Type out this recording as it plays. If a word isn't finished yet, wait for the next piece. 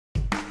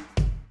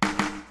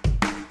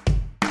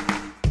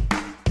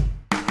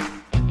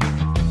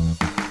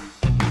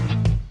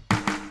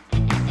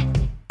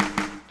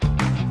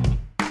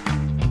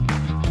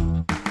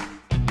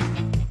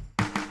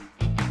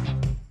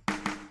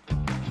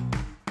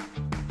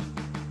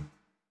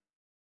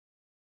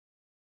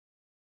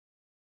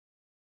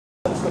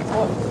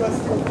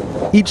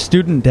Each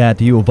student at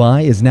U of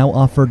I is now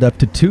offered up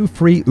to 2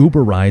 free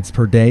Uber rides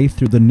per day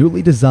through the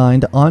newly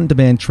designed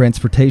on-demand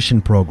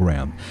transportation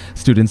program.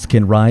 Students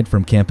can ride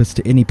from campus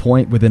to any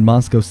point within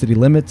Moscow city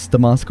limits, the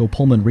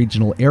Moscow-Pullman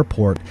Regional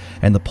Airport,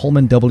 and the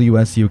Pullman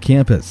WSU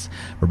campus.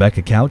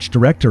 Rebecca Couch,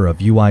 director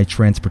of UI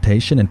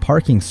Transportation and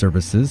Parking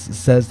Services,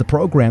 says the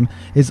program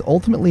is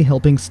ultimately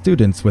helping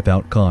students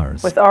without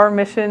cars. With our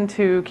mission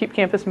to keep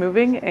campus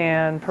moving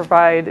and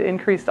provide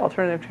increased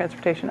alternative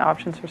transportation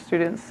options for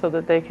students so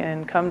that they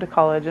can come to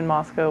college in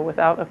Moscow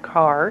without a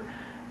car.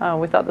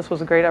 We thought this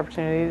was a great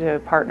opportunity to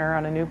partner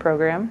on a new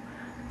program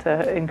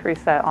to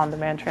increase that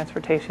on-demand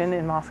transportation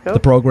in Moscow.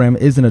 The program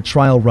is in a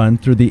trial run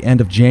through the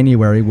end of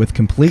January with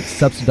complete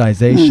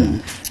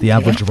subsidization. The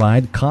average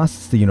ride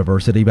costs the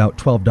university about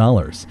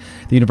 $12.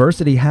 The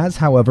university has,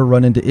 however,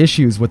 run into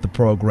issues with the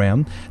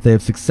program. They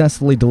have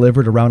successfully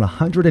delivered around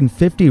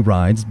 150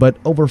 rides, but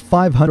over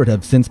 500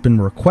 have since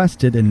been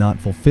requested and not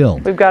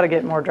fulfilled. We've got to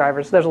get more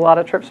drivers. There's a lot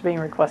of trips being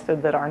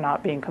requested that are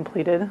not being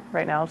completed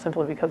right now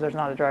simply because there's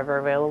not a driver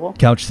available.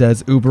 Couch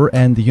says Uber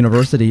and the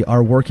university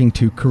are working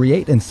to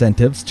create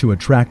incentives to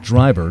attract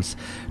drivers.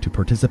 To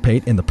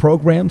participate in the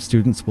program,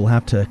 students will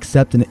have to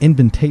accept an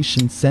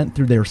invitation sent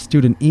through their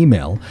student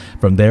email.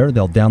 From there,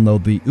 they'll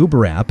download the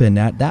Uber app and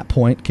at that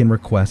point can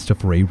request a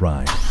free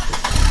ride.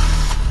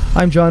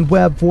 I'm John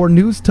Webb for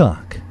News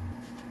Talk.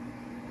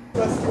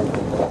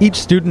 Each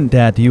student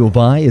at U of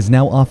I is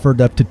now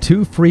offered up to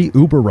 2 free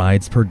Uber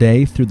rides per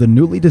day through the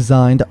newly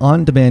designed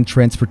on-demand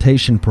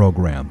transportation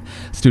program.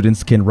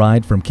 Students can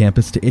ride from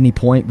campus to any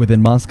point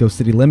within Moscow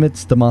city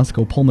limits, the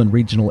Moscow-Pullman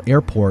Regional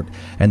Airport,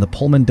 and the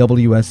Pullman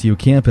WSU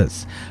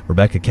campus.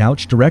 Rebecca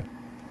Couch, director.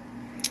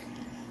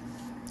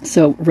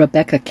 So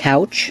Rebecca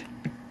Couch,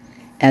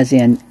 as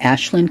in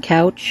Ashlyn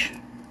Couch,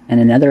 and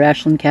another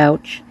Ashlyn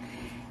Couch,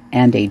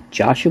 and a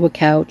Joshua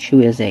Couch,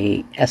 who is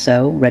a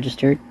SO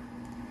registered,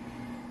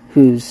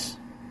 who's,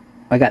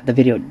 I got the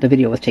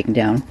video was taken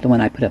down, the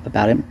one I put up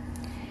about him.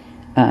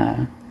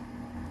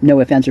 No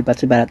ifs, ands, or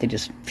buts about it, they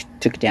just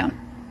took it down.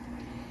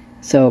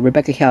 So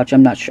Rebecca Couch,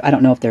 I'm not sure, I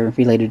don't know if they're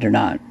related or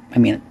not. I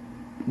mean,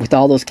 with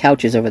all those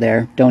couches over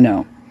there, don't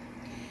know.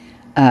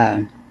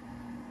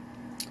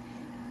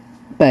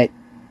 But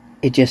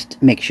it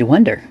just makes you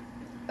wonder,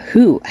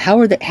 how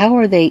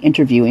are they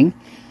interviewing?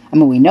 I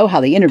mean, we know how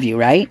they interview,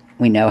 right?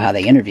 We know how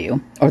they interview,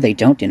 or they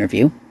don't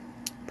interview,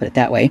 put it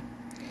that way.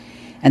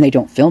 And they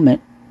don't film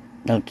it.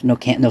 There's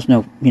nothing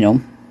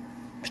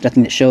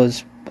that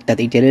shows that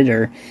they did it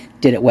or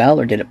did it well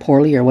or did it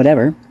poorly or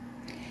whatever.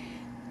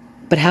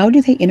 But how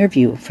do they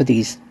interview for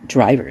these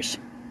drivers?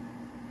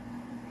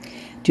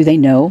 Do they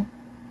know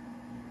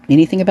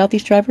anything about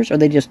these drivers? Or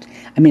they just,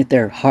 I mean, if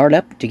they're hard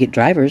up to get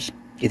drivers, do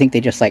you think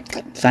they just like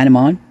sign them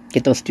on,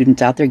 get those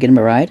students out there, get them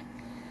a ride?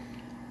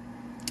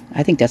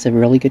 I think that's a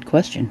really good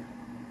question.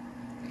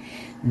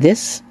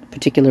 This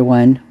particular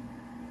one,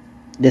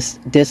 this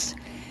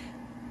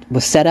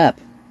was set up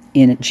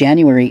in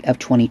January of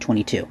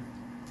 2022.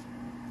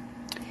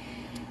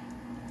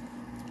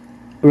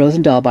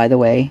 Rosendahl, by the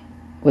way,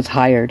 was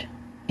hired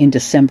in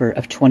December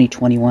of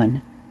 2021.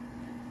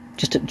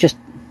 Just a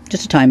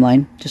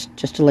timeline,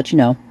 just to let you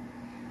know.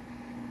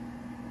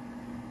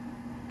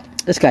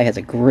 This guy has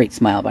a great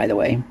smile, by the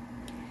way.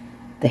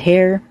 The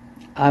hair,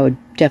 I would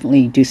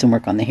definitely do some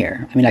work on the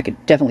hair. I mean, I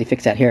could definitely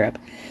fix that hair up.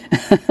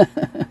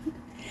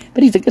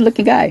 But he's a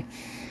good-looking guy.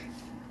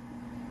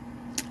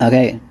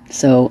 Okay,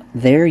 so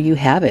there you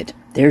have it.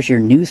 There's your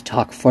news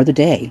talk for the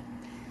day.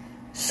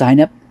 Sign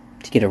up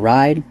to get a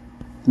ride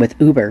with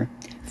Uber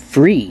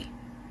free.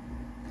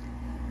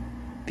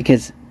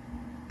 Because,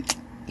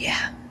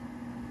 yeah,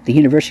 the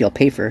university will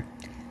pay for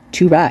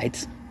 2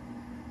 rides.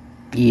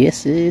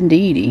 Yes,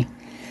 indeedy.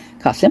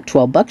 Cost them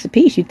 $12 a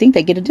piece. You'd think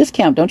they get a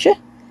discount, don't you?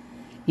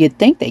 You'd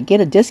think they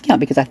get a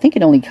discount because I think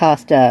it only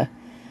cost the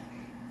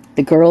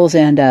girls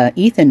and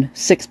Ethan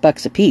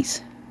 $6 a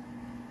piece.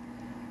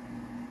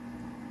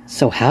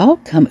 So how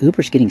come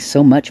Uber's getting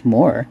so much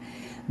more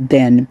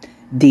than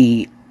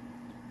the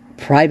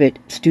private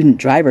student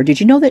driver? Did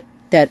you know that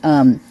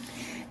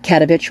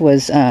Katovich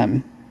was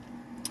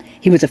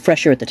he was a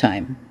fresher at the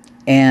time,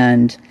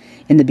 and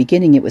in the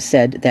beginning it was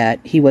said that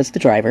he was the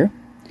driver,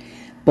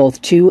 both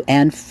to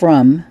and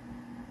from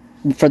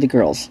for the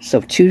girls.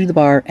 So to the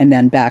bar and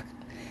then back,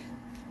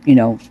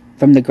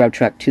 from the grub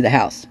truck to the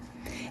house,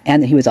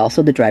 and that he was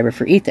also the driver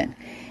for Ethan.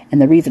 And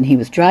the reason he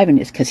was driving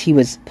is because he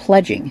was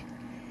pledging.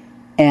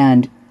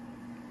 And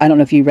I don't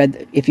know if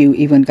you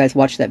even guys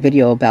watched that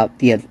video about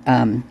I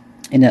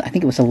think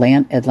it was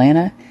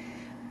Atlanta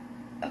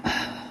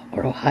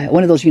or Ohio,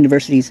 one of those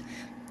universities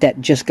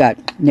that just got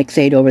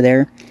nixed over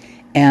there,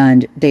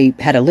 and they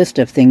had a list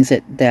of things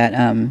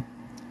that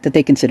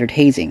they considered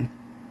hazing.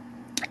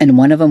 And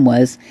one of them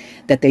was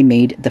that they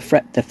made the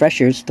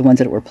freshers, the ones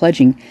that were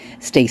pledging,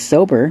 stay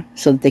sober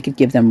so that they could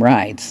give them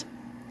rides.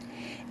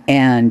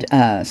 And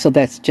so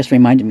that's just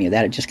reminded me of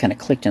that. It just kind of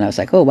clicked, and I was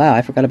like, oh, wow,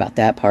 I forgot about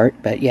that part.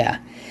 But yeah.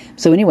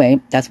 So anyway,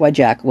 that's why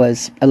Jack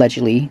was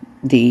allegedly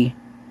the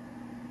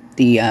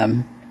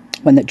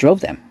one that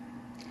drove them.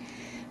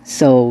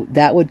 So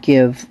that would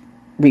give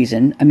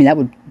reason, I mean, that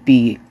would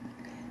be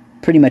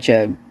pretty much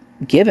a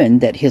given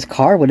that his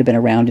car would have been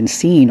around and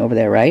seen over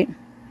there, right?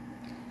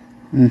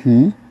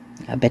 Mm-hmm.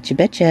 I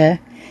betcha.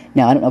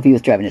 Now, I don't know if he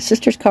was driving his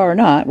sister's car or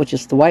not, which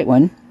is the white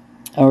one.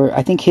 Or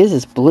I think his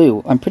is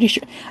blue. I'm pretty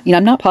sure. You know,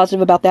 I'm not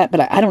positive about that, but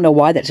I don't know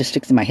why that just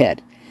sticks in my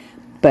head.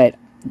 But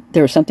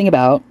there was something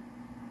about...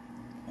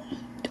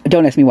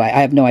 Don't ask me why.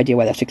 I have no idea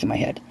why that sticks in my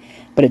head.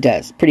 But it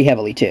does. Pretty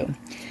heavily, too.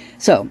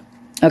 So,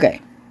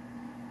 okay.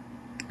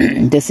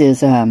 This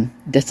is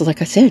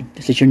like I said,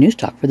 this is your news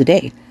talk for the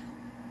day.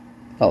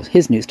 Well,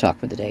 his news talk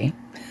for the day.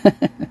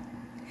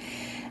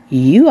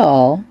 You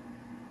all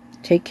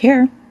take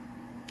care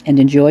and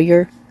enjoy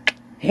your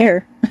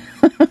hair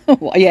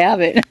while you have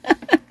it.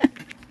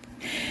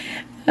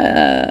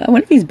 I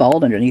wonder if he's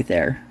bald underneath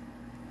there.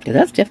 Because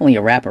that's definitely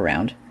a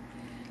wraparound.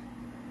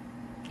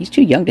 He's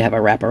too young to have a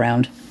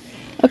wraparound.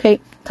 Okay,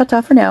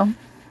 ta-ta for now. I'm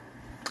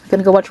going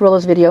to go watch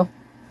Rolla's video.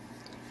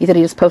 He said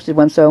he just posted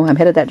one, so I'm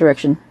headed that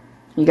direction.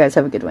 You guys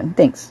have a good one.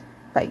 Thanks.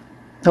 Bye.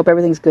 Hope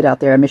everything's good out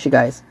there. I miss you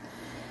guys.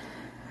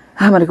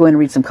 I'm going to go in and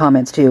read some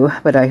comments too,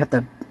 but I have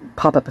to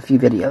pop up a few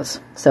videos.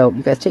 So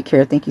you guys take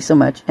care. Thank you so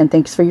much. And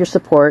thanks for your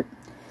support.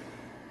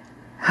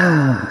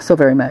 So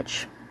very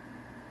much.